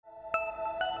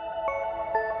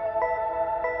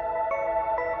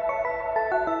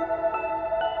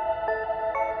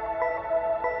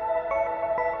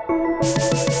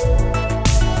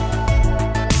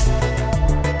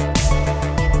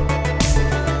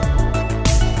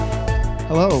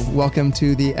Hello, welcome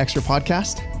to the Extra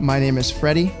Podcast. My name is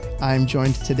Freddie. I'm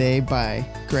joined today by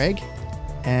Greg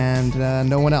and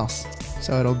no one else.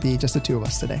 So it'll be just the two of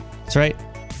us today. That's right.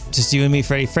 Just you and me,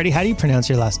 Freddie. Freddie, how do you pronounce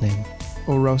your last name?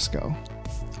 Orozco.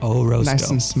 Orozco. Nice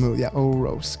and smooth. Yeah,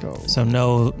 Orozco. So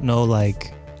no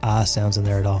like sounds in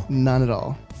there at all. None at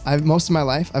all. Most of my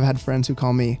life, I've had friends who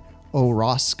call me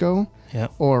Orozco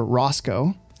or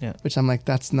Roscoe. Yeah. Which I'm like,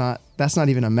 that's not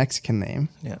even a Mexican name.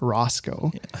 Yeah. Roscoe.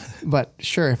 Yeah. But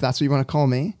sure, if that's what you want to call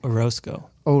me. Orozco.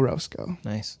 Orozco.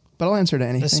 Nice. But I'll answer to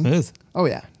anything. That's smooth. Oh,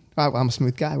 yeah. I'm a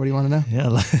smooth guy. What do you want to know?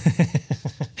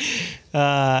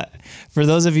 Yeah. For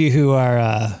those of you who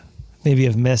are maybe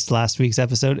have missed last week's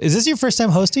episode, is this your first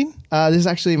time hosting? This is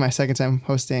actually my second time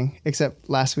hosting, except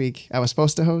last week I was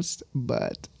supposed to host,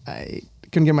 but I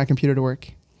couldn't get my computer to work,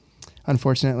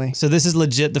 unfortunately. So this is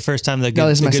legit the first time that... No,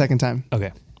 this is my second time.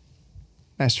 Okay.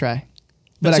 Nice try.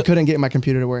 But I couldn't get my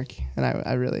computer to work, and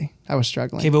I was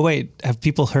struggling. Okay, but wait, have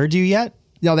people heard you yet?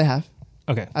 Yeah, they have.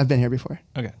 Okay. I've been here before.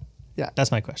 Okay. Yeah. That's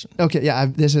my question. Okay, yeah,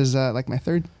 this is like my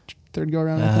third go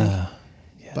around, I think.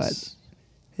 Yes. But,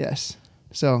 yes.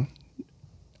 So,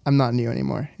 I'm not new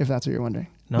anymore, if that's what you're wondering.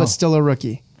 No. But still a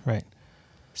rookie. Right.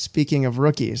 Speaking of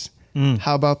rookies,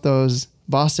 how about those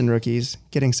Boston rookies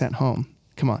getting sent home?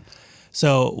 Come on.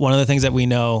 So one of the things that we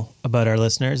know about our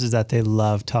listeners is that they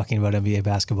love talking about NBA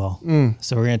basketball.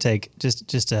 So we're going to take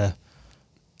just a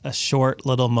short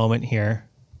little moment here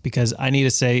because I need to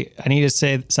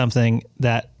say something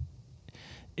that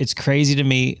it's crazy to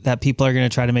me that people are going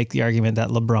to try to make the argument that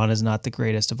LeBron is not the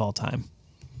greatest of all time.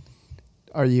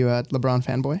 Are you a LeBron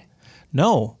fanboy?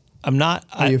 No, I'm not.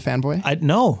 Are you a fanboy?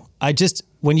 No,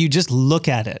 when you just look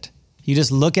at it, you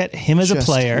just look at him as a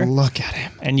player. Look at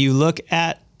him. And you look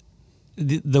at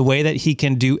the way that he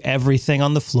can do everything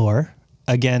on the floor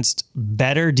against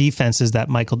better defenses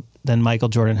than Michael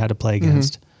Jordan had to play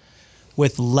against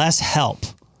with less help.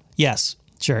 Yes,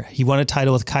 sure. He won a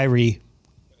title with Kyrie,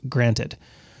 granted.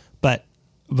 But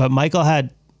Michael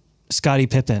had Scottie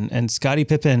Pippen, and Scottie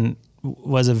Pippen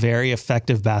was a very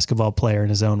effective basketball player in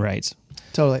his own right.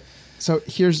 Totally. So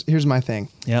here's my thing.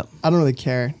 Yep. I don't really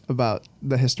care about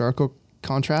the historical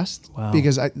contrast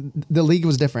because the league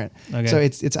was different. Okay. So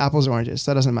it's apples and oranges. So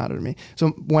that doesn't matter to me. So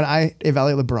when I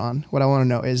evaluate LeBron, what I want to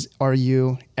know is,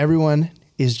 everyone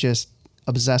is just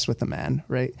obsessed with the man,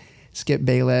 right? Skip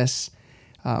Bayless,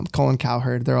 Colin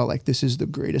Cowherd, they're all like, this is the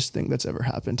greatest thing that's ever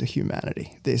happened to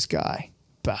humanity. This guy,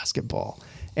 basketball.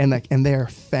 And they're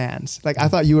fans. Like, I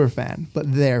thought you were a fan,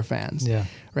 but they're fans. Yeah.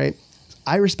 Right?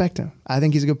 I respect him. I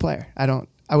think he's a good player.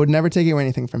 I would never take away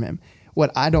anything from him. What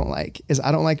I don't like is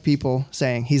I don't like people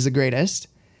saying he's the greatest,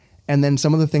 and then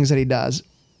some of the things that he does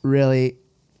really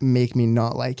make me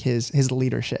not like his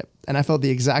leadership. And I felt the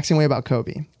exact same way about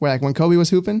Kobe, where like when Kobe was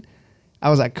hooping, I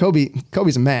was like,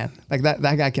 Kobe's a man. Like that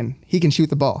guy can shoot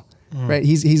the ball, right?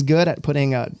 He's good at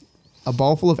putting a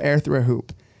ball full of air through a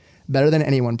hoop, better than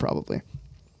anyone probably.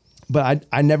 But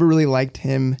I never really liked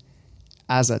him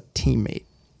as a teammate,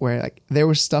 where like there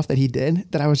was stuff that he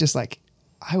did that I was just like,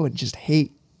 I would just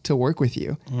hate to work with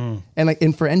you.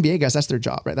 And for NBA guys, that's their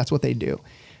job, right? That's what they do.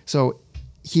 So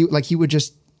he would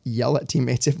just yell at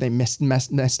teammates if they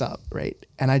messed up, right?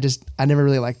 And I never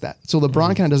really liked that. So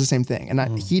LeBron kind of does the same thing.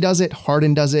 And he does it,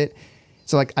 Harden does it.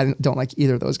 So like I don't like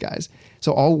either of those guys.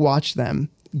 So I'll watch them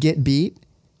get beat,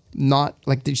 not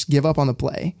like they just give up on the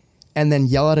play, and then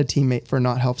yell at a teammate for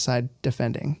not help side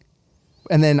defending.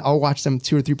 And then I'll watch them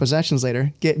 2 or 3 possessions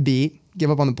later get beat,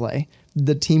 give up on the play.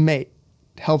 The teammate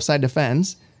help side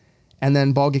defends, and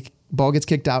then ball gets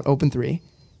kicked out, open 3.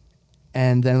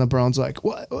 And then LeBron's like,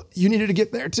 what? You needed to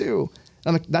get there too.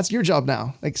 I'm like, that's your job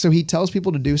now. Like, so he tells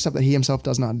people to do stuff that he himself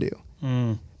does not do.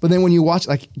 But then when you watch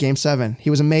like Game 7,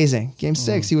 he was amazing. Game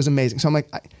 6, he was amazing. So I'm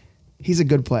like, he's a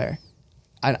good player.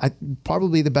 I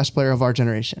probably the best player of our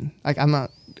generation. Like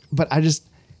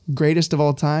greatest of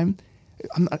all time.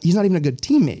 He's not even a good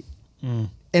teammate.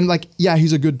 And like, yeah,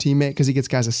 he's a good teammate because he gets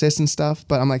guys assists and stuff.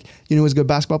 But I'm like, you know who's a good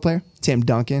basketball player? Tim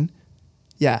Duncan.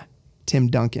 Yeah, Tim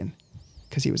Duncan,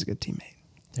 because he was a good teammate.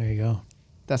 There you go.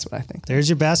 That's what I think. There's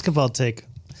your basketball take.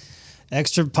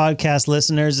 Extra podcast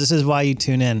listeners, this is why you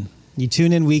tune in. You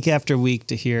tune in week after week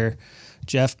to hear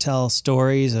Jeff tell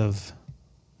stories of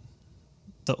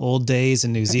the old days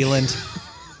in New Zealand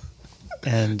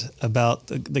and about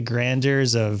the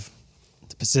grandeurs of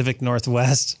the Pacific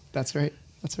Northwest. That's right.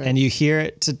 That's right. And you hear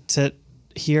it to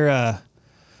hear a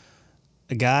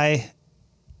guy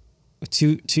with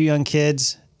two young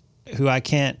kids who I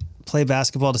can't play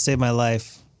basketball to save my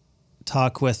life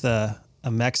talk with a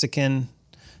Mexican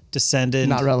descendant.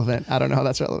 Not relevant. I don't know how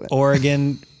that's relevant.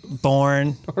 Oregon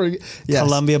born, Yes.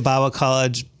 Columbia Bible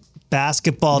College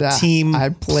basketball Yeah, team I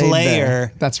played player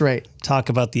there. That's right. talk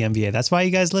about the NBA. That's why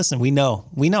you guys listen. We know.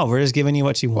 We're just giving you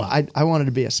what you want. I wanted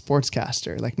to be a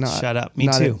sportscaster. Like, not. Shut up. Me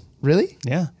not too. Really?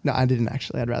 Yeah. No, I didn't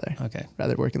actually. I'd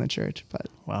rather work in the church. But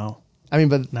Wow. I mean,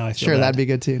 but Now I feel sure, bad. that'd be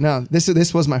good too. No,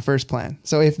 this was my first plan.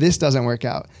 So if this doesn't work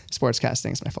out,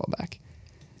 sportscasting is my fallback.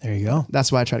 There you go.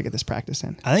 That's why I try to get this practice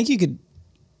in. I think you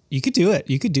could do it.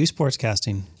 You could do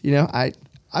sportscasting. You know,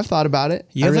 I've thought about it.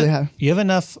 You I have really have. You have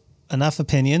enough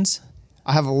opinions.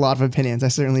 I have a lot of opinions. I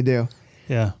certainly do.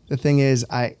 Yeah. The thing is,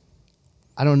 I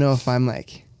don't know if I'm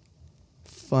like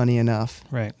funny enough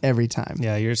Right. every time.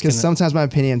 Yeah, you're just because gonna- sometimes my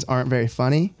opinions aren't very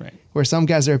funny. Right. Where some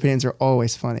guys, their opinions are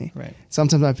always funny. Right.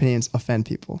 Sometimes my opinions offend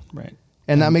people, Right.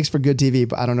 and that makes for good TV.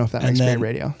 But I don't know if that makes great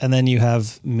radio. And then you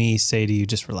have me say to you,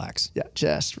 just relax. Yeah,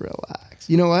 just relax.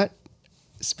 You know what?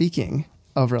 Speaking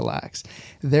of relax,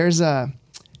 I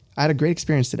had a great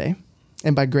experience today,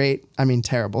 and by great I mean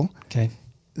terrible. Okay.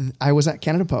 I was at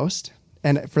Canada Post,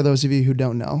 and for those of you who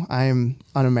don't know, I am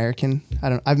un-American.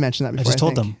 I've mentioned that before. I just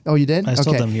told think. them. Oh, you did? I just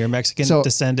told Okay. them you're Mexican So-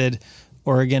 descended,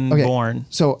 Oregon Okay. born.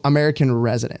 So American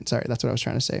resident. Sorry, that's what I was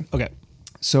trying to say. Okay.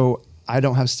 So I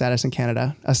don't have status in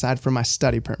Canada aside from my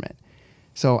study permit.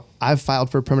 So I've filed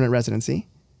for permanent residency,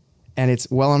 and it's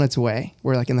well on its way.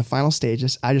 We're like in the final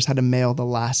stages. I just had to mail the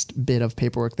last bit of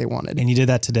paperwork they wanted. And you did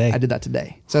that today. I did that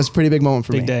today. So it's a pretty big moment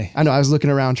for me. Big day. I know I was looking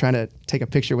around trying to take a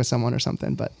picture with someone or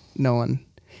something, but no one.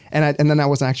 And then I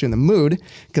wasn't actually in the mood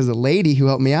because the lady who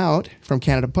helped me out from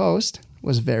Canada Post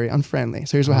was very unfriendly.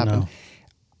 So here's what happened. no.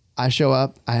 I show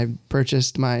up, I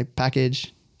purchased my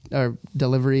package or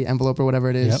delivery envelope or whatever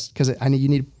it is because you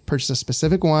need to purchase a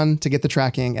specific one to get the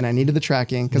tracking, and I needed the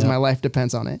tracking because Yep. my life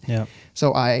depends on it. Yeah.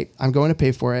 So I'm going to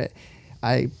pay for it.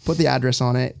 I put the address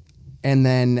on it, and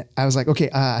then I was like, okay,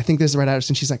 I think this is the right address.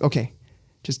 And she's like, okay,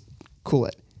 just cool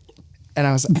it. And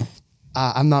I was like,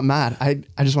 I'm not mad. I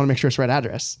just want to make sure it's the right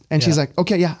address. And she's Yeah. like,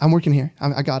 okay, yeah, I'm working here.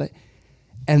 I got it.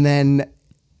 And then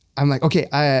I'm like, okay,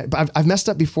 but I've messed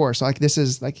up before. So like, this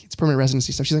is like, it's permanent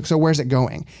residency stuff. She's like, so where's it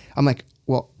going? I'm like,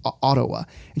 well, Ottawa.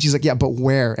 And she's like, yeah, but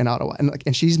where in Ottawa?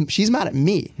 And she's mad at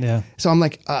me. Yeah. So I'm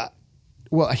like,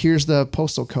 well, here's the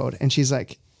postal code. And she's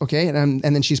like, okay. And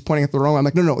then she's pointing at the wrong one. I'm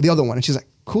like, no, the other one. And she's like,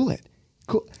 cool it.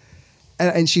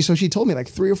 And she told me like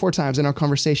 3 or 4 times in our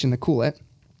conversation to cool it.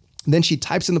 Then she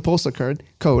types in the postal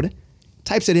code,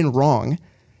 types it in wrong.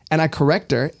 And I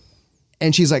correct her.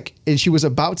 And she's like, and she was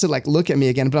about to like look at me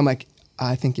again, but I'm like,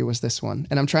 I think it was this one.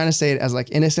 And I'm trying to say it as like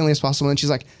innocently as possible. And she's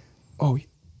like, oh,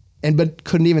 but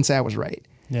couldn't even say I was right.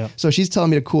 Yeah. So she's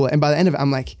telling me to cool it. And by the end of it,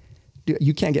 I'm like, dude,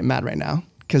 you can't get mad right now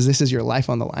because this is your life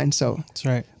on the line. So That's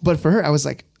right. But for her, I was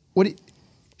like,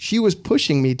 she was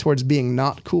pushing me towards being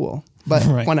not cool. But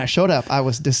Right. when I showed up, I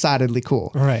was decidedly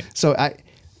cool. Right. So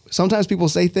sometimes people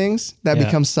say things that Yeah.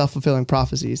 become self-fulfilling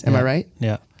prophecies. Am I right?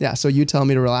 Yeah. Yeah. So you telling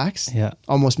me to relax Yeah.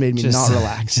 almost made me not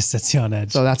relax. Just sets you on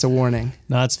edge. So that's a warning.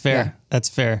 No, that's fair. Yeah. That's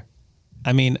fair.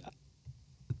 I mean,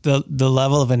 the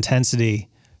level of intensity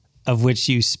of which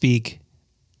you speak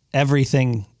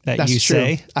everything that That's you true.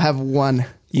 say. I have one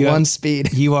have-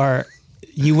 speed.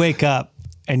 You wake up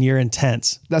and you're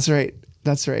intense. That's right.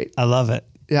 That's right. I love it.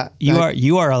 Yeah.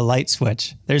 You are a light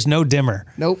switch. There's no dimmer.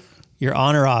 Nope. You're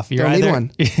on or off. You're Don't either need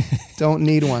one. Don't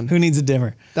need one. Who needs a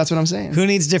dimmer? That's what I'm saying. Who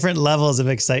needs different levels of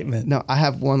excitement? No, I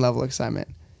have one level of excitement.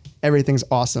 Everything's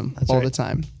awesome all right. the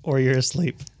time. Or you're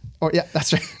asleep. Or yeah,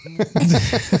 that's right.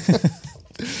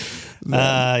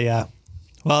 Yeah.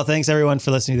 Well, thanks everyone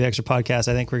for listening to the Extra Podcast.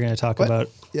 I think we're going to talk about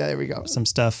Yeah, there we go. some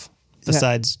stuff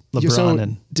besides Yeah. LeBron. So,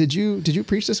 And did you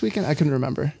preach this weekend? I couldn't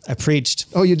remember. I preached.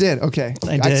 Oh, you did. Okay.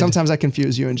 I did. Sometimes I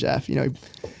confuse you and Jeff. You know,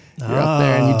 you're up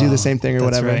there and you do the same thing or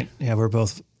That's whatever. right. Yeah,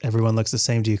 everyone looks the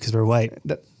same to you because we're white.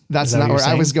 That's that not what where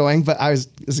you're I was saying? going, but I was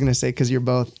going to say because you're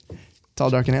both tall,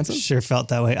 dark, and handsome. Sure felt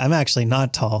that way. I'm actually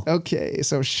not tall. Okay,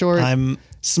 so short, I'm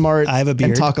smart, I have a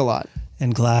beard. and talk a lot.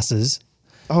 and glasses.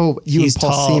 Oh, you He's and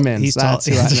Paul tall. Siemens. He's That's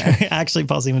tall. who I meant. Actually,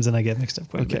 Paul Siemens and I get mixed up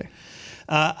quite a bit. Okay.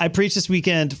 I preached this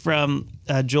weekend from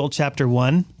Joel chapter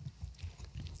 1,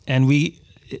 and we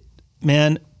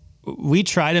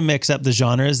try to mix up the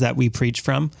genres that we preach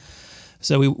from.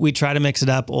 So we try to mix it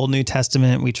up, Old New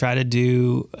Testament. We try to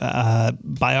do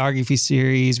biography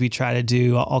series. We try to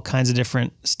do all kinds of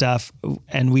different stuff.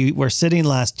 And we were sitting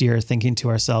last year thinking to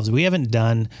ourselves, we haven't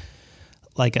done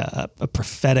like a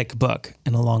prophetic book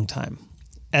in a long time.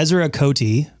 Ezra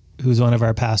Cote, who's one of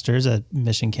our pastors, a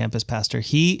Mission Campus pastor,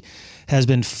 he has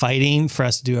been fighting for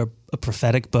us to do a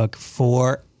prophetic book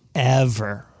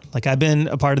forever. Like I've been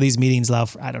a part of these meetings now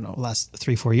for, I don't know, last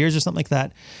 3-4 years or something like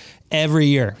that. Every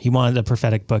year he wanted a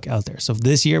prophetic book out there. So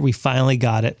this year we finally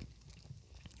got it.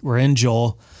 We're in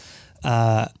Joel.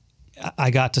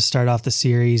 I got to start off the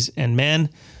series, and man,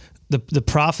 the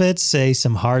prophets say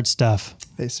some hard stuff.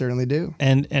 They certainly do.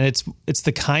 And it's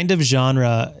the kind of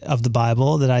genre of the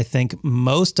Bible that I think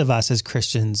most of us as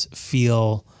Christians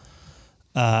feel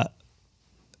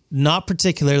not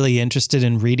particularly interested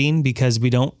in reading, because we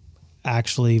don't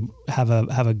actually have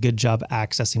a good job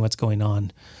accessing what's going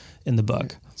on in the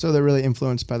book. So they're really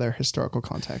influenced by their historical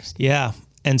context. Yeah.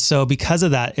 And so because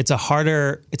of that, it's a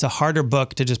harder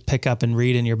book to just pick up and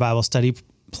read in your Bible study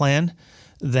plan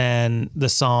than the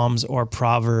Psalms or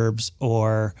Proverbs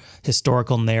or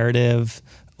historical narrative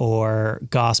or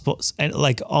gospels. And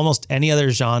like almost any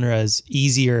other genre is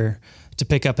easier to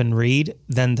pick up and read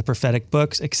than the prophetic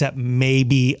books, except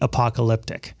maybe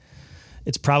apocalyptic.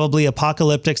 It's probably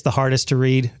apocalyptic's the hardest to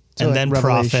read. So and like then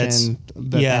Revelation, prophets,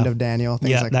 the end of Daniel,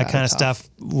 things like that. That kind of stuff.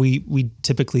 We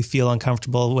typically feel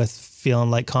uncomfortable with,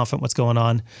 feeling like confident what's going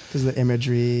on. Because of the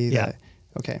imagery.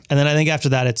 Okay. And then I think after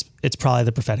that, it's probably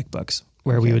the prophetic books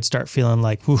where we would start feeling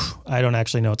like, whew, I don't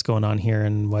actually know what's going on here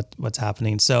and what's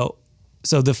happening. So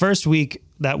the first week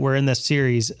that we're in this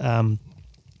series,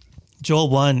 Joel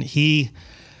 1, his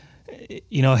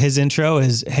intro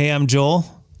is, "Hey, I'm Joel.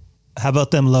 How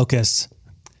about them locusts?"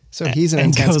 So he's an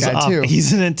intense guy too.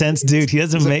 He's an intense dude. He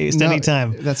doesn't waste any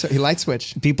time. That's what, he light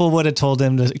switch. People would have told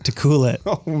him to cool it.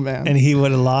 Oh man. And he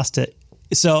would have lost it.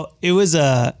 So it was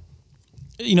the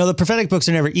prophetic books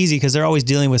are never easy because they're always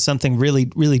dealing with something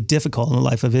really, really difficult in the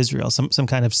life of Israel, some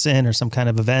kind of sin or some kind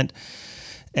of event.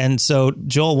 And so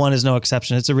Joel 1 is no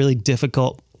exception. It's a really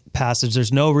difficult passage.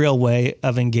 There's no real way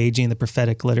of engaging the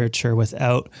prophetic literature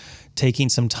without taking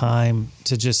some time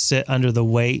to just sit under the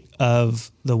weight of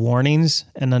the warnings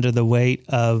and under the weight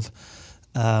of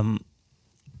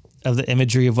the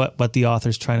imagery of what the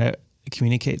author's trying to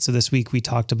communicate. So this week we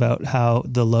talked about how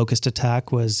the locust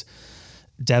attack was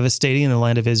devastating in the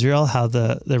land of Israel, how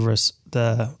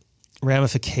the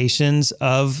ramifications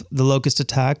of the locust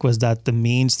attack was that the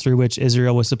means through which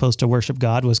Israel was supposed to worship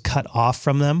God was cut off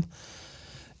from them,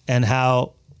 and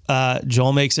how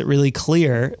Joel makes it really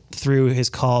clear through his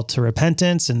call to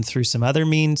repentance and through some other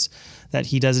means that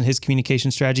he does in his communication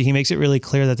strategy. He makes it really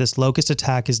clear that this locust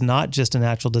attack is not just a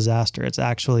natural disaster. It's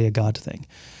actually a God thing.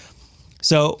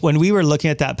 So when we were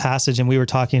looking at that passage and we were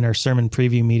talking in our sermon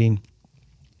preview meeting,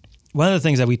 one of the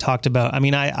things that we talked about,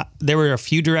 there were a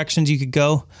few directions you could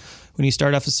go when you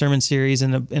start off a sermon series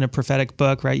in a prophetic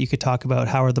book, right? You could talk about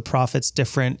how are the prophets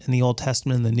different in the Old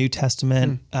Testament and the New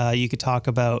Testament. You could talk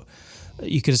about,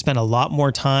 you could spend a lot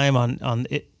more time on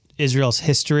Israel's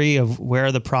history of where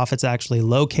are the prophets actually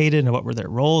located and what were their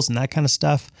roles and that kind of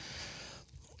stuff.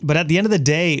 But at the end of the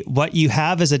day, what you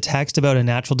have is a text about a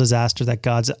natural disaster that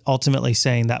God's ultimately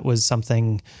saying that was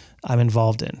something I'm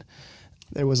involved in.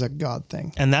 It was a God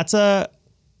thing. And that's a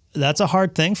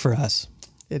hard thing for us.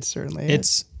 It certainly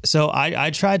is. So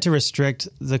I tried to restrict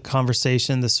the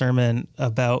conversation, the sermon,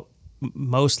 about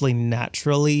mostly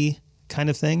naturally kind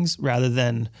of things rather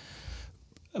than,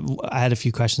 I had a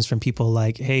few questions from people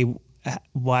like, hey,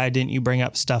 why didn't you bring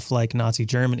up stuff like Nazi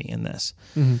Germany in this?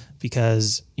 Mm-hmm.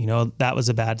 Because, that was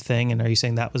a bad thing. And are you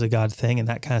saying that was a God thing and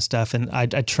that kind of stuff? And I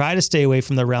try to stay away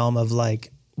from the realm of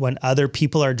like when other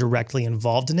people are directly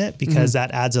involved in it, because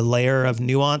that adds a layer of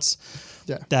nuance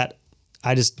that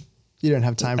you didn't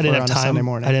have time for on a Sunday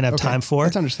morning. I didn't have time for.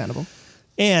 That's understandable.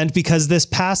 And because this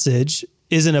passage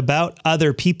isn't about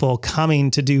other people coming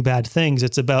to do bad things,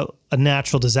 it's about a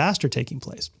natural disaster taking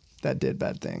place. That did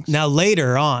bad things. Now,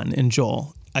 later on in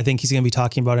Joel, I think he's going to be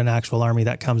talking about an actual army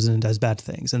that comes in and does bad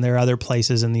things. And there are other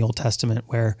places in the Old Testament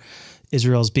where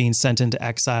Israel's being sent into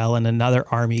exile and another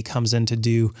army comes in to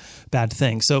do bad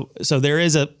things. So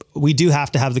we do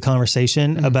have to have the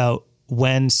conversation about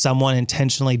when someone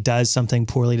intentionally does something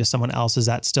poorly to someone else. Is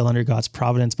that still under God's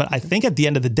providence? But I think at the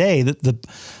end of the day,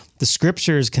 the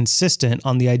scripture is consistent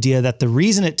on the idea that the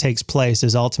reason it takes place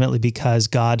is ultimately because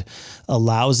God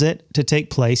allows it to take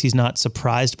place. He's not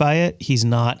surprised by it. He's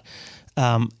not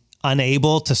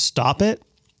unable to stop it.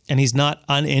 And he's not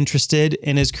uninterested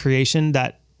in his creation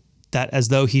that as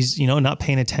though he's, not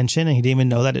paying attention and he didn't even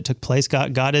know that it took place.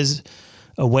 God is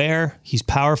aware, he's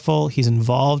powerful, he's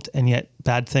involved, and yet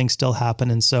bad things still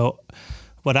happen. And so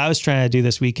what I was trying to do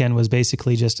this weekend was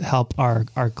basically just help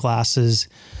our glasses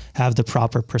have the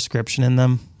proper prescription in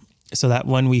them so that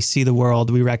when we see the world,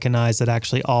 we recognize that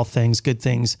actually all things, good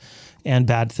things and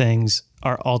bad things,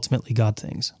 are ultimately God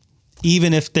things.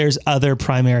 Even if there's other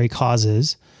primary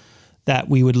causes that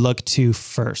we would look to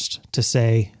first to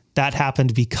say that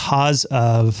happened because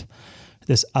of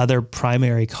this other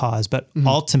primary cause. But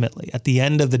ultimately, at the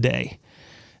end of the day,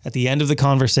 at the end of the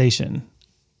conversation,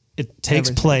 it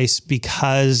takes place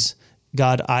because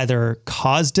God either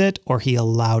caused it or he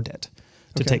allowed it.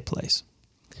 to Okay. take place.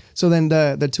 So then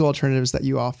the two alternatives that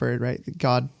you offered, right?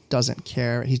 God doesn't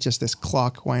care. He's just this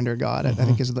clock winder God, I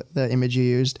think is the image you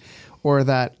used. Or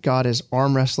that God is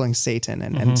arm wrestling Satan.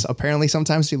 And apparently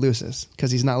sometimes he loses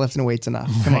because he's not lifting weights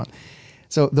enough. Come on.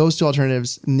 So those two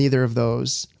alternatives, neither of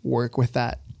those work with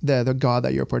that, the God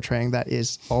that you're portraying that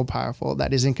is all powerful,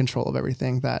 that is in control of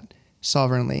everything, that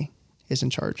sovereignly is in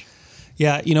charge.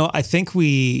 Yeah, I think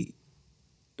we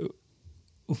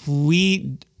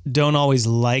don't always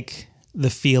like the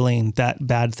feeling that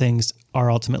bad things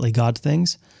are ultimately God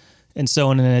things. And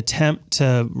so in an attempt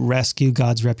to rescue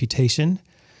God's reputation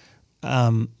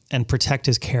and protect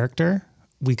his character,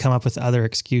 we come up with other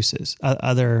excuses,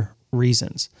 other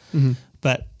reasons.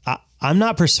 But I'm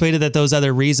not persuaded that those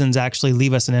other reasons actually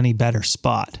leave us in any better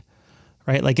spot,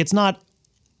 right? Like it's not,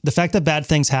 the fact that bad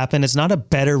things happen, it's not a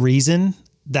better reason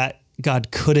that God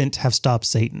couldn't have stopped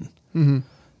Satan.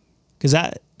 Because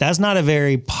that's not a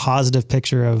very positive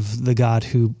picture of the God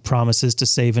who promises to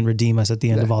save and redeem us at the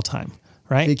end of all time,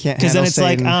 right? He can't Because then handle it's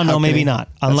Satan. like, I don't know, How maybe can he? not,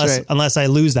 That's right. unless I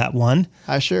lose that one.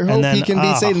 I sure hope then, he can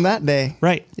beat Satan that day.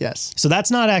 Right. Yes. So that's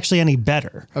not actually any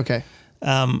better. Okay.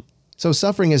 So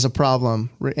suffering is a problem,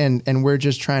 and we're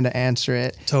just trying to answer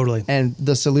it. Totally. And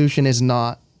the solution is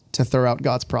not to throw out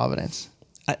God's providence.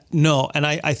 No, and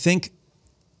I think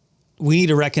we need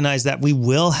to recognize that we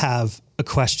will have a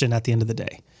question at the end of the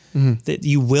day. That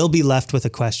you will be left with a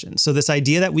question. So this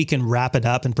idea that we can wrap it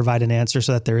up and provide an answer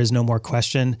so that there is no more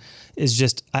question is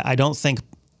just, I don't think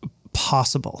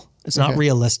possible. It's not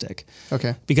realistic.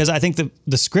 Okay. Because I think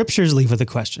the scriptures leave with a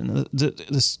question.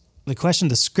 The question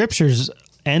the scriptures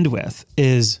end with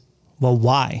is, well,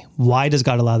 why? Why does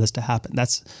God allow this to happen?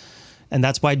 That's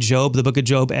why Job, the book of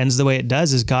Job ends the way it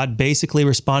does, is God basically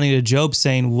responding to Job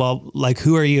saying, well, like,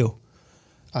 who are you?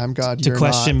 I'm God. To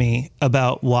question me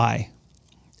about why.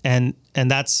 And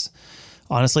that's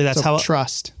honestly, that's so how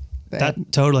trust.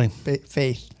 That totally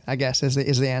Faith, I guess, is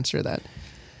the answer to that.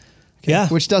 Yeah.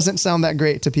 Which doesn't sound that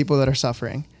great to people that are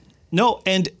suffering. No,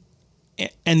 and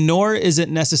nor is it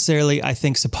necessarily, I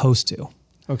think, supposed to.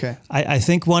 Okay. I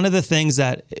think one of the things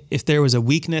that if there was a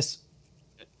weakness,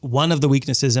 one of the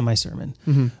weaknesses in my sermon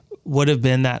would have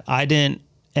been that I didn't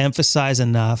emphasize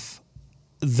enough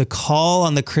the call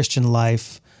on the Christian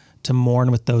life to mourn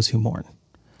with those who mourn.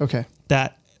 Okay.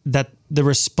 That the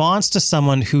response to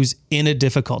someone who's in a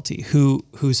difficulty,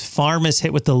 whose farm is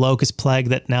hit with the locust plague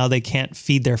that now they can't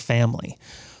feed their family,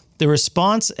 the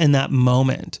response in that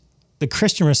moment, the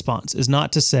Christian response is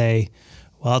not to say,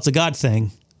 well, it's a God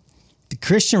thing. The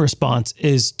Christian response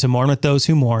is to mourn with those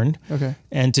who mourn,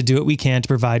 and to do what we can to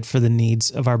provide for the needs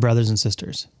of our brothers and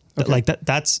sisters. Like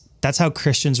that's how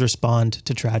Christians respond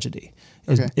to tragedy,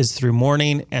 is through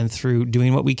mourning and through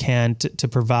doing what we can to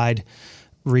provide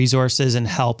resources and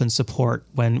help and support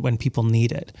when people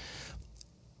need it.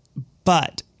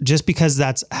 But just because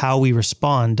that's how we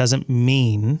respond doesn't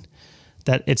mean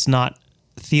that it's not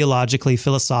theologically,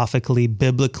 philosophically,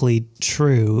 biblically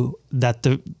true that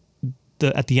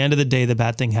at the end of the day, the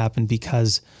bad thing happened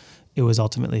because it was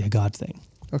ultimately a God thing.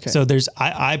 Okay. So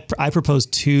I propose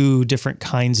two different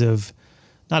kinds of,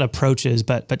 not approaches,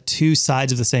 but two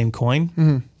sides of the same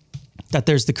coin. That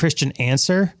there's the Christian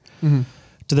answer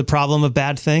to the problem of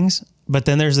bad things, but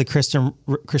then there's the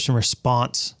Christian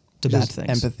response to bad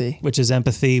things. Empathy. Which is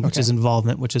empathy, which is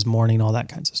involvement, which is mourning, all that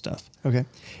kinds of stuff. Okay.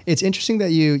 It's interesting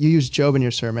that you use Job in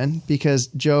your sermon, because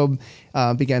Job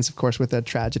begins, of course, with a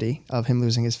tragedy of him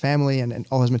losing his family and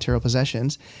all his material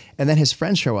possessions. And then his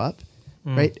friends show up,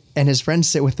 right? And his friends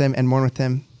sit with him and mourn with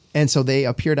him. And so they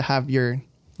appear to have your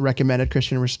recommended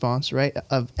Christian response, right?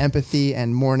 Of empathy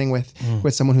and mourning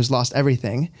with someone who's lost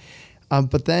everything.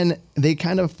 But then they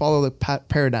kind of follow the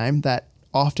paradigm that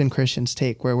often Christians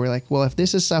take, where we're like, well, if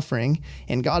this is suffering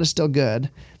and God is still good,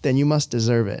 then you must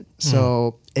deserve it.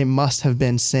 So it must have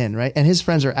been sin, right? And his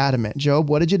friends are adamant. Job,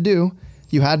 what did you do?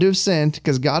 You had to have sinned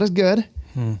because God is good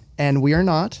and we are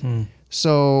not.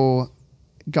 So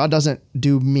God doesn't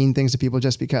do mean things to people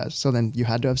just because. So then you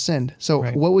had to have sinned. So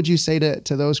what would you say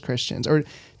to those Christians or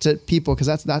to people?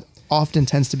 Because that often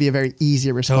tends to be a very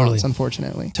easy response,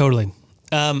 unfortunately. Totally.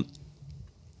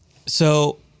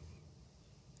 So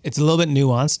it's a little bit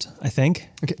nuanced, I think.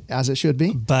 Okay, as it should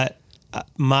be. But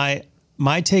my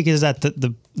take is that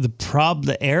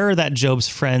the error that Job's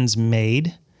friends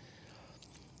made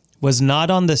was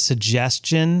not on the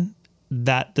suggestion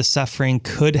that the suffering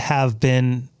could have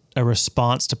been a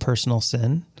response to personal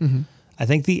sin. I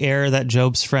think the error that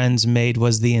Job's friends made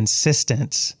was the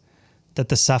insistence that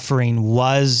the suffering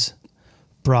was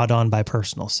brought on by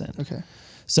personal sin. Okay.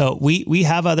 So we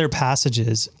have other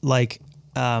passages like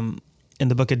in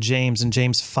the book of James, in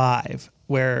James 5,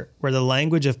 where the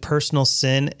language of personal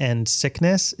sin and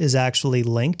sickness is actually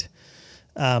linked.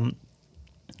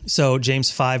 So James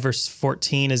 5 verse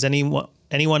 14, is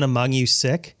anyone among you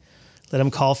sick? Let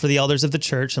him call for the elders of the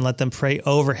church and let them pray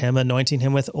over him, anointing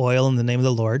him with oil in the name of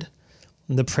the Lord.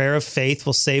 And the prayer of faith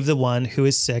will save the one who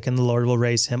is sick, and the Lord will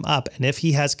raise him up. And if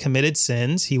he has committed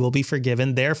sins, he will be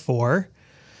forgiven. Therefore,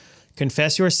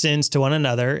 confess your sins to one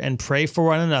another and pray for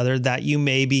one another that you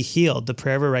may be healed. The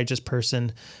prayer of a righteous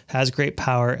person has great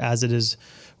power as it is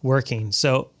working.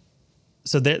 So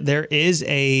there is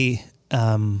a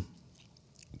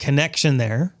connection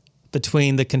there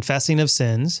between the confessing of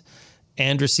sins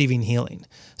and receiving healing.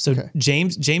 So Okay.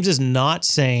 James is not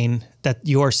saying that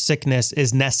your sickness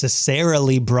is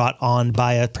necessarily brought on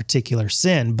by a particular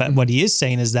sin, but what he is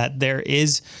saying is that there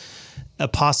is a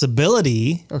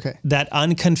possibility Okay. that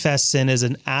unconfessed sin is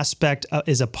an aspect,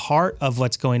 is a part of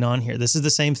what's going on here. This is the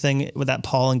same thing that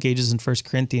Paul engages in 1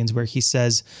 Corinthians, where he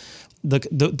says,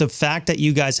 the fact that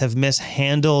you guys have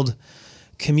mishandled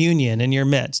communion in your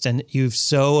midst, and you've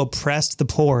so oppressed the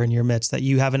poor in your midst that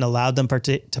you haven't allowed them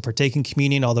to partake in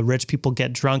communion. All the rich people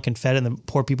get drunk and fed, and the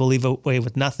poor people leave away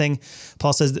with nothing.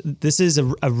 Paul says this is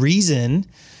a reason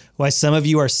why some of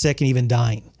you are sick and even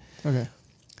dying. Okay.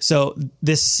 So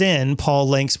this sin, Paul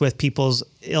links with people's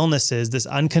illnesses. This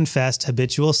unconfessed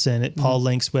habitual sin, Paul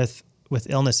links with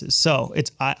illnesses. So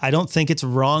I don't think it's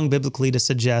wrong biblically to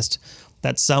suggest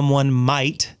that someone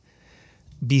might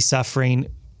be suffering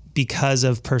because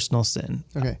of personal sin.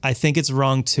 Okay. I think it's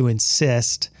wrong to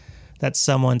insist that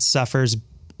someone suffers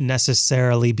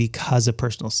necessarily because of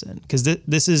personal sin. Because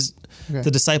this is Okay.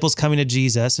 the disciples coming to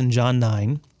Jesus in John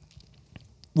 9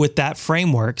 with that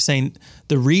framework, saying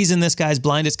the reason this guy's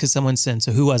blind is because someone sinned.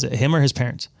 So who was it, him or his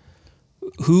parents?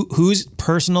 Whose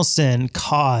personal sin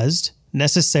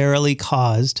necessarily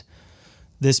caused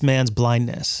this man's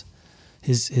blindness,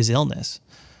 his illness?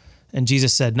 And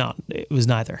Jesus said, no, it was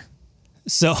neither.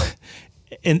 So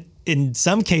in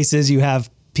some cases you have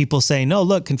people saying, no,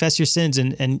 look, confess your sins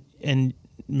and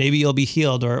maybe you'll be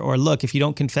healed. Or look, if you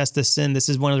don't confess this sin, this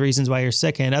is one of the reasons why you're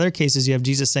sick. And in other cases you have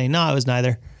Jesus saying, no, it was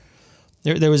neither.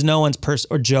 There was no one's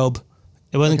or Job.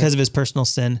 It wasn't because of his personal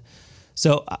sin.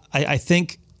 So I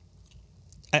think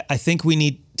we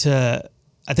need to,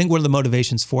 I think one of the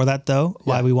motivations for that though,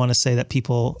 why we want to say that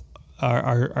people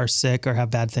are sick or have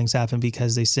bad things happen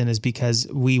because they sin, is because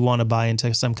we want to buy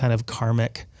into some kind of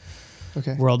karmic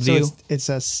worldview. So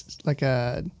it's like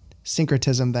a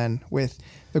syncretism then with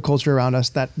the culture around us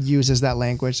that uses that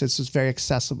language. It's just very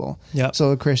accessible. Yep.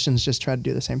 So the Christians just try to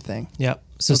do the same thing. Yeah.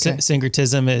 So Okay.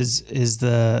 syncretism is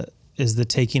the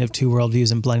taking of two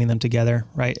worldviews and blending them together,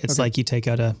 right? It's like you take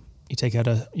out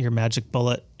your magic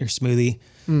bullet, your smoothie.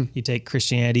 You take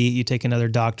Christianity, you take another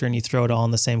doctrine, you throw it all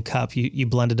in the same cup, you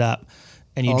blend it up,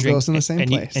 and you All drink goes in the same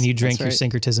place. and you drink That's your right.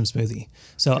 syncretism smoothie.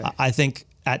 So Okay. I think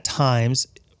at times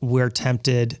we're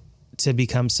tempted to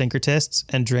become syncretists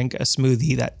and drink a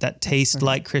smoothie that tastes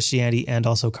like Christianity and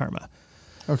also karma.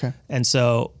 Okay. And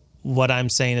so what I'm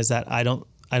saying is that I don't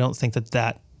think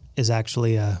that is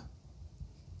actually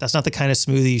that's not the kind of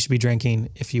smoothie you should be drinking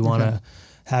if you want to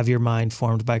have your mind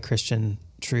formed by Christian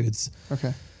truths.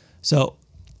 Okay. So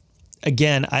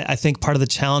again, I think part of the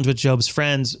challenge with Job's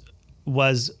friends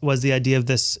was the idea of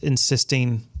this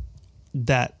insisting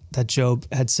that Job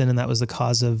had sinned and that was the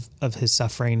cause of his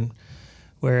suffering.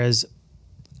 Whereas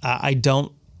I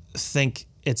don't think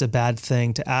it's a bad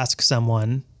thing to ask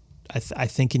someone, I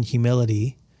think in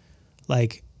humility,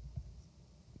 like,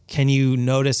 can you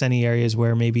notice any areas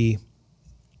where maybe,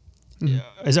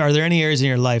 are there any areas in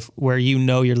your life where you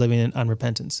know you're living in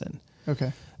unrepentant sin?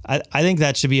 Okay. I think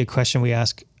that should be a question we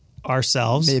ask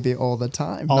ourselves Maybe all the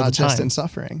time, All not the just time. in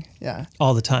suffering. Yeah.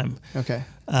 all the time. Okay.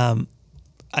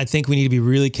 I think we need to be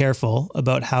really careful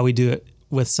about how we do it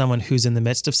with someone who's in the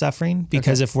midst of suffering,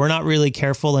 because if we're not really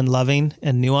careful and loving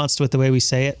and nuanced with the way we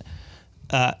say it,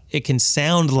 it can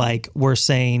sound like we're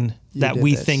saying that did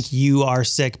we this. think you are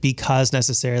sick because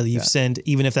necessarily you've sinned,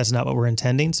 even if that's not what we're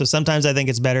intending. So sometimes I think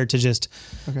it's better to just,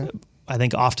 I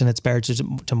think often it's better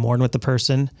to mourn with the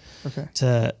person,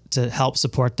 to help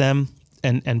support them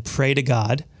and pray to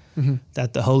God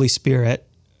that the Holy Spirit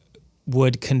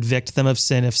would convict them of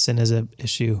sin if sin is an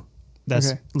issue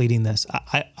that's leading this.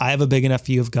 I have a big enough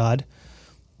view of God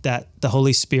that the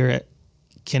Holy Spirit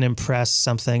can impress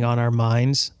something on our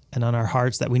minds and on our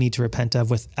hearts that we need to repent of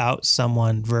without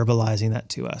someone verbalizing that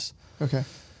to us. Okay.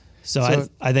 So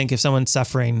I think if someone's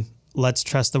suffering, let's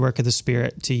trust the work of the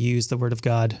Spirit to use the Word of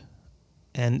God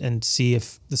and see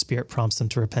if the Spirit prompts them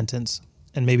to repentance.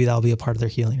 And maybe that'll be a part of their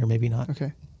healing, or maybe not.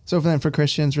 Okay. So then for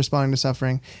Christians responding to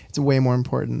suffering, it's way more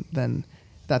important than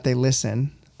that they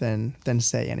listen, than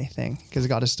say anything, because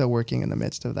God is still working in the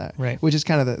midst of that. Right. Which is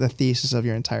kind of the thesis of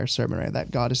your entire sermon, right?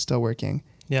 That God is still working.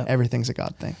 Yeah. Everything's a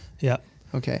God thing. Yeah.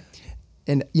 Okay.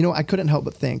 And I couldn't help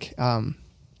but think,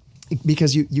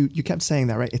 because you kept saying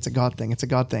that, right? It's a God thing. It's a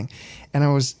God thing. And I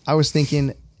was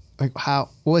thinking, like,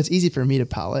 it's easy for me to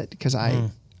palate because I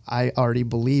already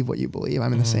believe what you believe.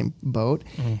 I'm in the same boat.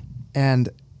 And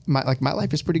my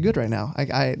life is pretty good right now.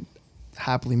 I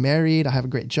happily married. I have a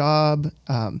great job.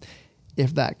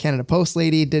 If that Canada Post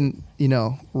lady didn't,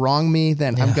 wrong me,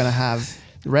 then I'm going to have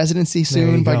residency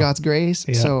soon by God's grace.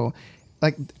 Yeah. So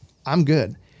like, I'm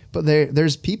good. But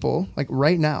there's people like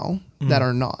right now that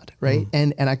are not, right?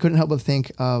 And I couldn't help but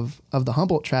think of the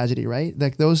Humboldt tragedy, right?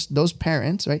 Like those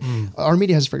parents, right? Our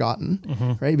media has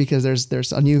forgotten, right? Because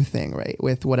there's a new thing, right?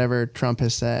 With whatever Trump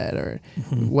has said or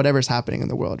whatever's happening in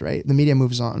the world, right? The media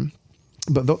moves on.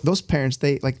 But those parents,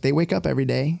 they wake up every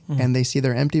day and they see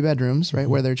their empty bedrooms, right?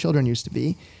 Where their children used to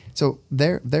be. So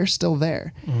they're still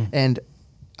there. And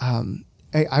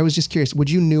I was just curious, would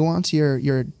you nuance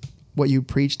your what you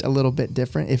preached a little bit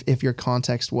different if your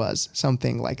context was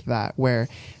something like that, where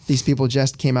these people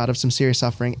just came out of some serious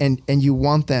suffering and you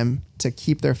want them to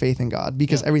keep their faith in God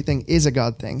because everything is a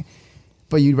God thing,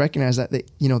 but you recognize that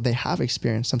they have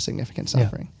experienced some significant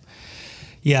suffering.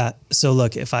 Yeah. So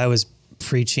look, if I was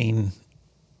preaching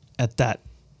at that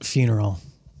funeral,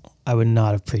 I would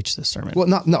not have preached this sermon. Well,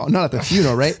 not at the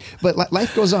funeral, right? But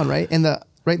life goes on, right?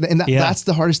 That's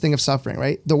the hardest thing of suffering,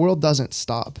 right? The world doesn't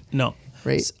stop. No.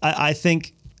 Right. I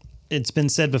think it's been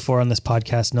said before on this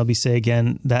podcast, and I'll say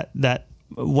again that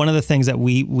one of the things that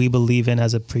we believe in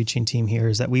as a preaching team here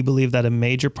is that we believe that a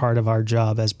major part of our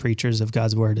job as preachers of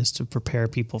God's word is to prepare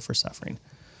people for suffering.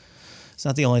 It's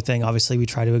not the only thing. Obviously, we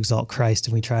try to exalt Christ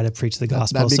and we try to preach the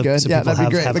gospel that'd be good. So Yeah, people that'd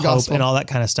be great. have The hope gospel. and all that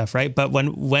kind of stuff, right? But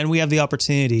when we have the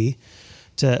opportunity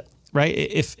to, right,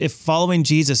 if following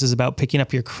Jesus is about picking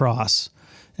up your cross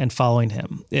and following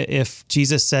him, if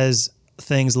Jesus says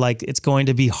things like it's going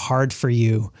to be hard for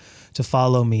you to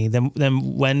follow me, then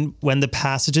when the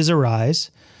passages arise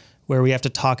where we have to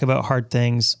talk about hard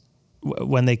things,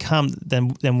 when they come,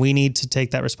 then we need to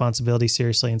take that responsibility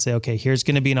seriously and say, okay, here's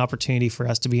going to be an opportunity for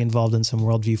us to be involved in some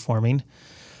worldview forming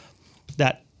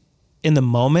that in the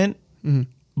moment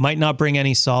might not bring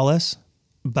any solace,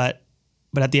 but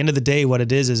at the end of the day, what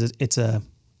it is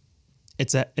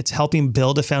it's helping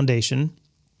build a foundation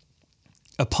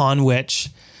upon which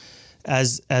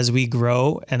as we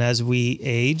grow and as we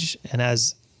age and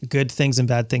as good things and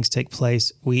bad things take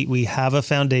place, we have a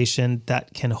foundation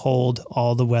that can hold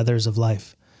all the weathers of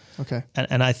life. Okay.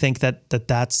 And I think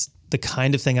that's the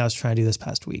kind of thing I was trying to do this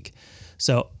past week.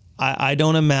 So I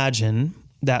don't imagine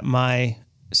that my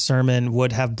sermon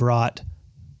would have brought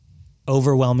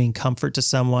overwhelming comfort to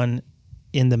someone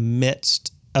in the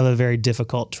midst of a very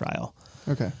difficult trial.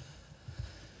 Okay.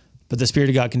 But the Spirit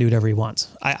of God can do whatever he wants.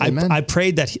 I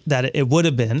prayed that it would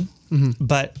have been,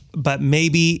 but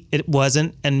maybe it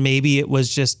wasn't. And maybe it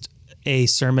was just a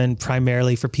sermon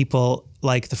primarily for people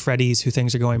like the Freddies who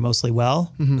things are going mostly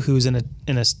well, who's in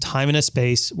a time and a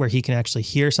space where he can actually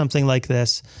hear something like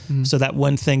this so that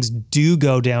when things do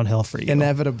go downhill for you,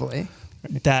 inevitably,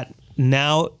 that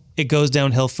now it goes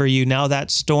downhill for you. Now that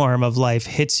storm of life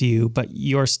hits you, but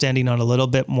you're standing on a little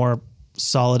bit more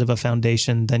solid of a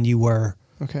foundation than you were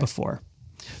before.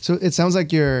 So it sounds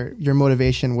like your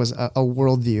motivation was a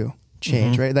worldview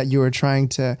change, right? That you were trying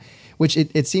to, which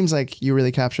it seems like you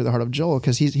really captured the heart of Joel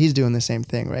because he's doing the same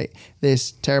thing, right?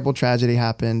 This terrible tragedy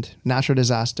happened, natural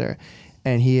disaster,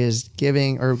 and he is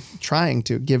giving or trying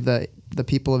to give the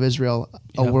people of Israel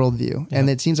a worldview. And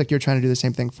it seems like you're trying to do the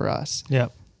same thing for us. Yeah.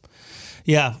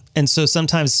 Yeah. And so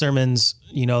sometimes sermons,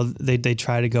 they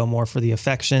try to go more for the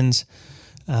affections.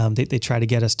 They try to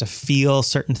get us to feel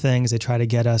certain things. They try to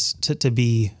get us to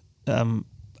be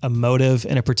emotive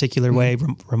in a particular way,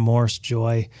 remorse,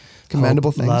 joy, commendable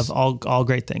hope, things, love, all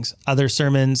great things. Other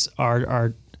sermons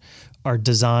are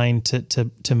designed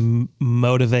to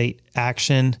motivate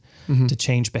action, to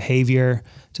change behavior,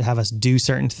 to have us do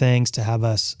certain things, to have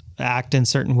us act in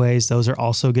certain ways. Those are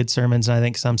also good sermons. And I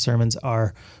think some sermons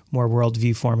are more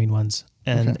worldview forming ones,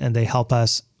 and they help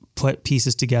us put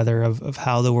pieces together of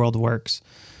how the world works,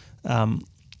 and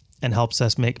helps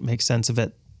us make sense of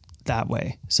it that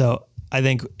way. So I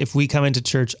think if we come into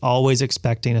church always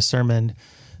expecting a sermon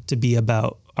to be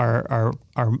about our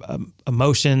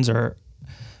emotions or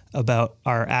about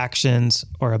our actions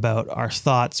or about our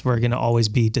thoughts, we're going to always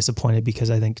be disappointed because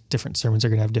I think different sermons are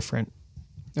going to have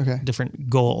different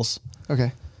goals.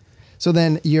 Okay. So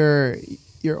then your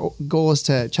goal is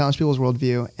to challenge people's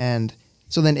worldview. And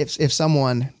so then if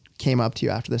someone came up to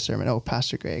you after the sermon, oh,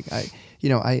 Pastor Greg, I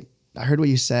heard what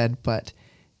you said, but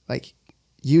like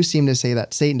you seem to say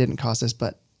that Satan didn't cause this,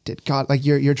 but did God, like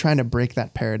you're trying to break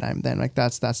that paradigm then, like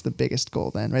that's the biggest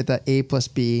goal then, right? That A plus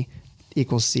B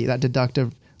equals C, that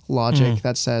deductive logic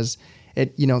that says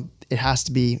it, you know, it has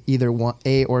to be either one,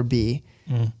 A or B,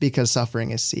 because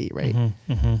suffering is C, right?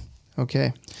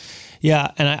 Okay.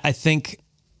 Yeah. And I think,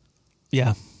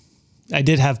 yeah, I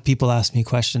did have people ask me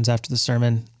questions after the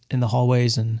sermon in the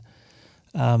hallways and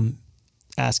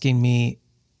asking me.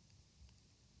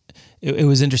 It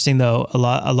was interesting though. A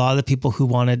lot of the people who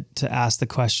wanted to ask the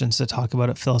questions to talk about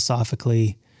it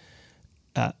philosophically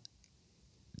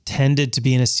tended to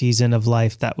be in a season of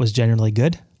life that was generally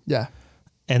good. Yeah.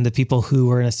 And the people who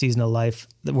were in a season of life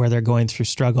where they're going through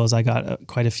struggles, I got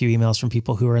quite a few emails from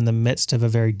people who are in the midst of a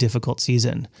very difficult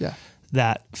season. Yeah.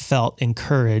 That felt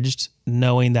encouraged,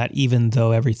 knowing that even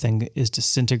though everything is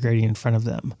disintegrating in front of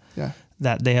them,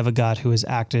 that they have a God who is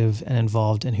active and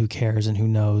involved and who cares and who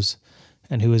knows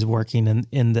and who is working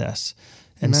in this.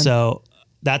 And Amen. so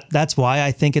that's why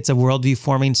I think it's a worldview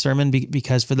forming sermon,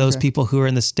 because for those people who are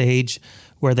in the stage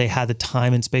where they had the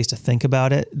time and space to think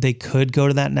about it, they could go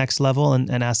to that next level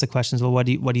and ask the questions. Well, what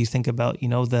do you think about, you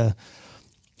know,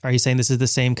 are you saying this is the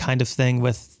same kind of thing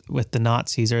with the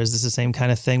Nazis, or is this the same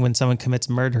kind of thing when someone commits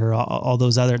murder, all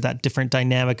those other, that different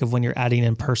dynamic of when you're adding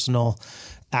in personal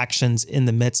actions in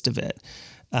the midst of it.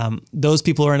 Those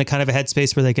people are in a kind of a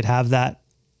headspace where they could have that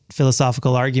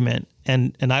philosophical argument.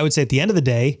 And I would say at the end of the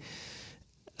day,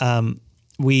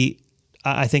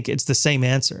 I think it's the same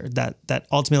answer that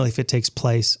ultimately, if it takes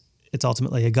place, it's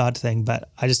ultimately a God thing,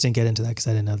 but I just didn't get into that because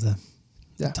I didn't have the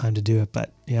time to do it.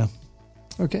 But yeah.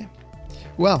 Okay.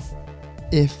 Well,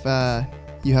 if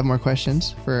you have more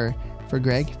questions for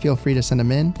Greg, feel free to send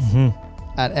them in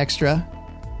at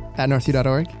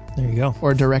extra@northview.org. There you go.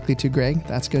 Or directly to Greg.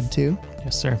 That's good too.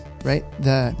 Yes, sir. Right.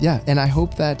 And I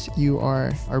hope that you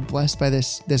are blessed by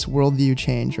this worldview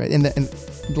change, right? And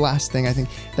the last thing, I think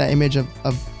that image of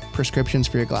prescriptions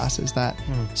for your glasses, that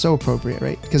so appropriate,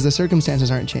 right? Because the circumstances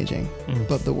aren't changing,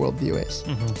 but the worldview is.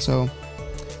 So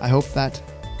I hope that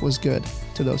was good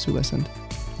to those who listened.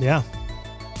 Yeah.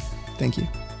 Thank you.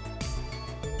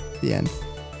 The end.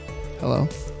 Hello.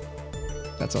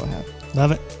 That's all I have.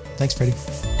 Love it. Thanks, Freddie.